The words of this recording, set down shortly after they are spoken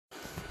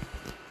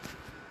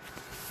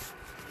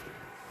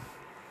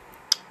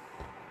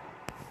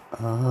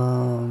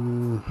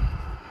Um,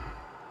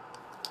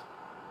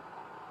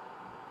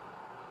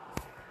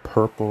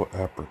 Purple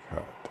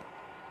apricot.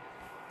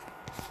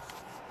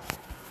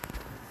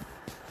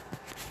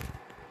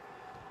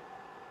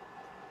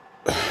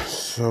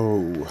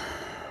 So,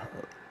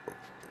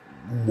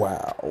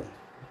 wow,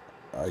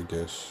 I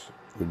guess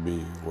would be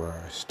where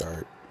I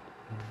start.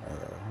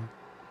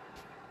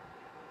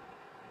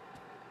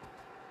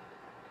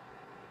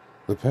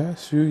 The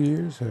past few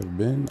years have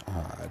been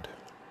odd,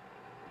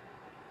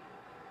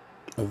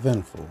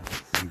 eventful,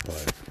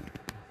 but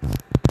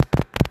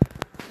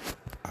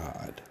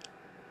odd.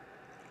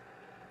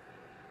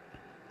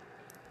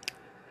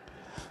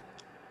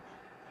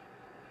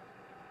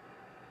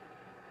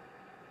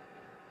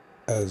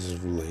 As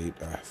of late,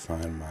 I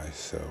find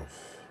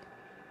myself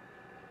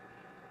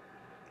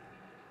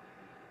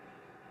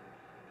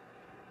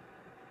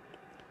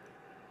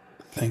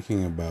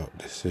thinking about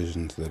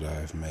decisions that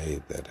I've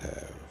made that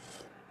have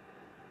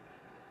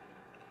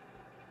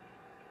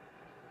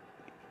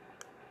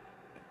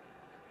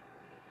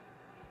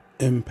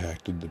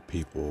impacted the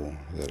people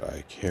that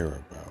I care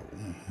about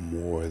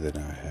more than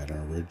I had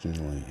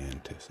originally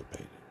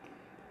anticipated.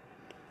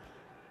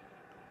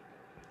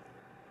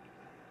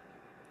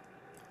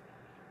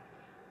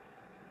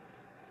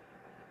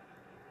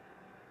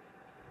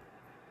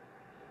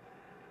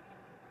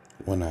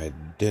 When I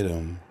did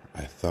them,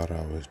 I thought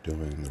I was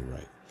doing the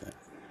right thing.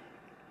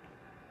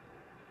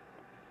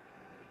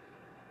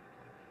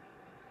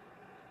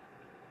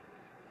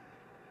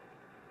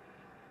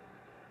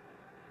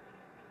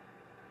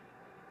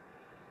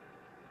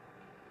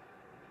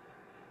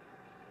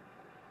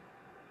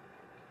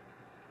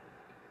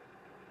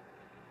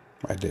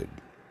 I did.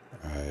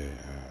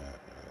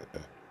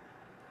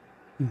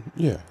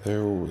 Yeah,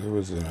 there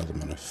was an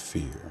element of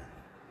fear,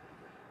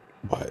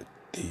 but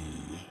the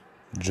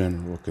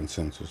general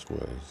consensus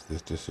was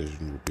this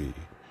decision would be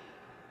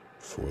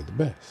for the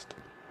best,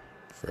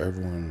 for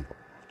everyone involved.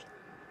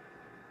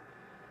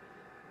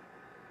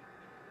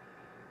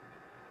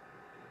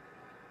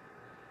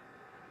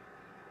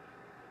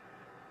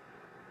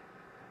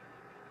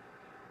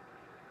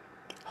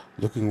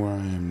 Looking where I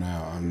am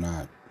now, I'm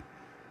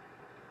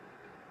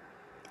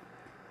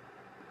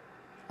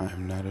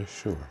not as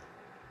sure.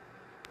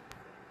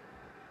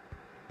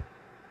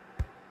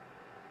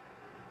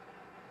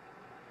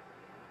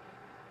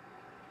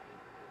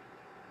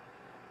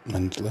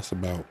 And it's less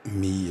about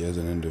me as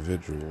an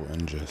individual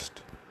and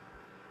just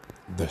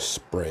the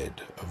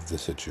spread of the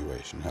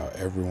situation, how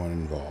everyone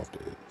involved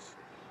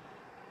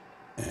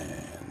is.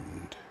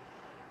 And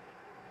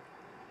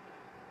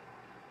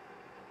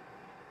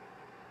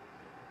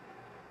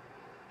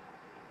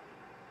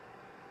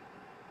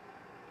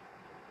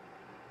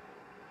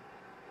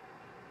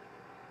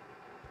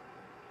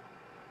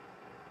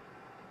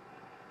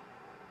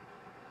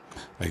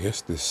I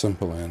guess the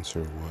simple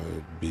answer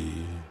would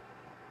be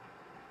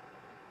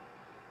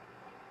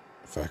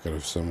if I could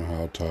have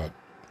somehow taught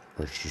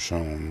or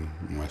shown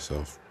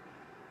myself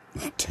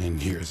 10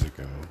 years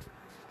ago,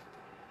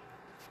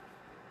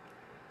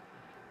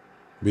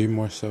 be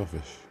more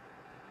selfish.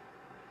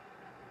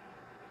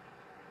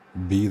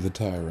 Be the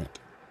tyrant.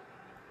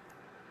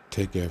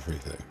 Take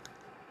everything.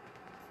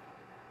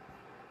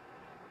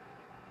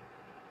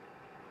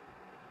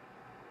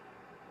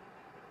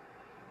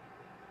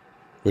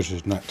 Which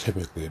is not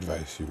typically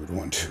advice you would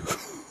want to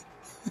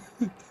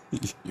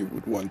you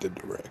would want to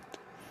direct.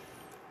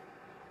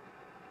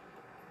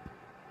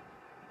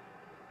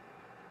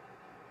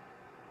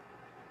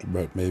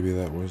 But maybe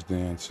that was the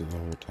answer the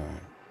whole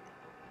time.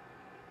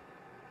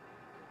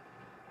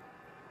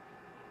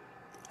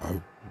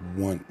 I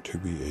want to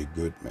be a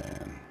good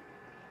man.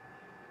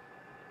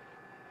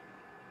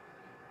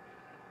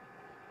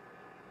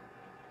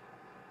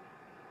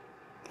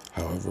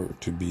 However,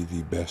 to be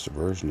the best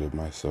version of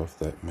myself,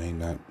 that may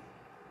not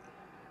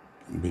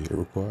be a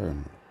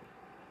requirement.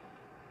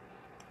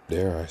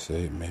 Dare I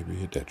say, it may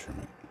be a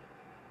detriment.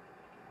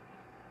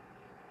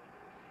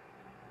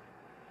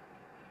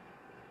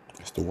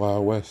 It's the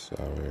Wild West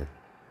out here.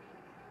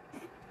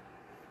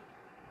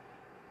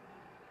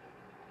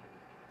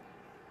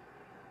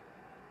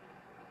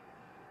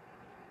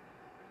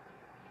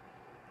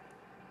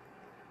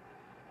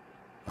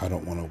 I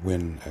don't want to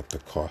win at the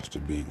cost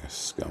of being a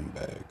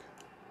scumbag.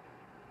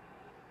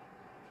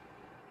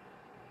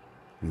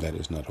 And that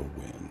is not a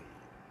win.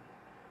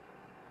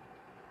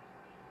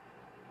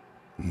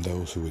 And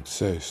those who would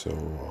say so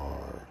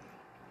are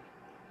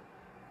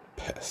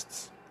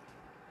pests.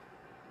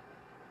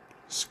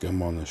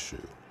 Scum on the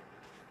shoe.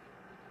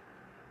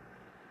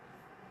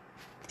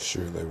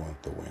 Sure, they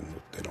want the win,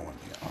 but they don't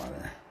want the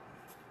honor.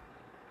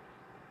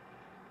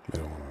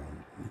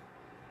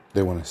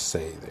 They want to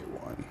say they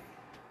won.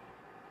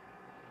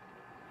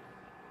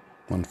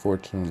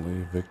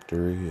 Unfortunately,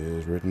 history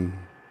is written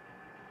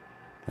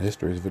by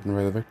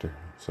the victor.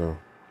 So,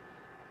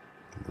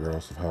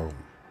 regardless of how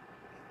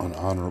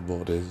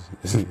unhonorable it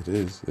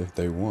is, if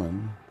they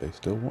won, they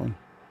still won.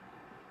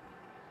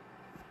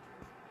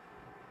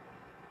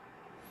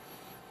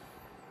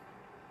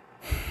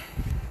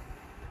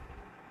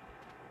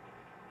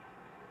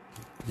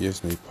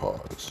 gives me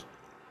pause.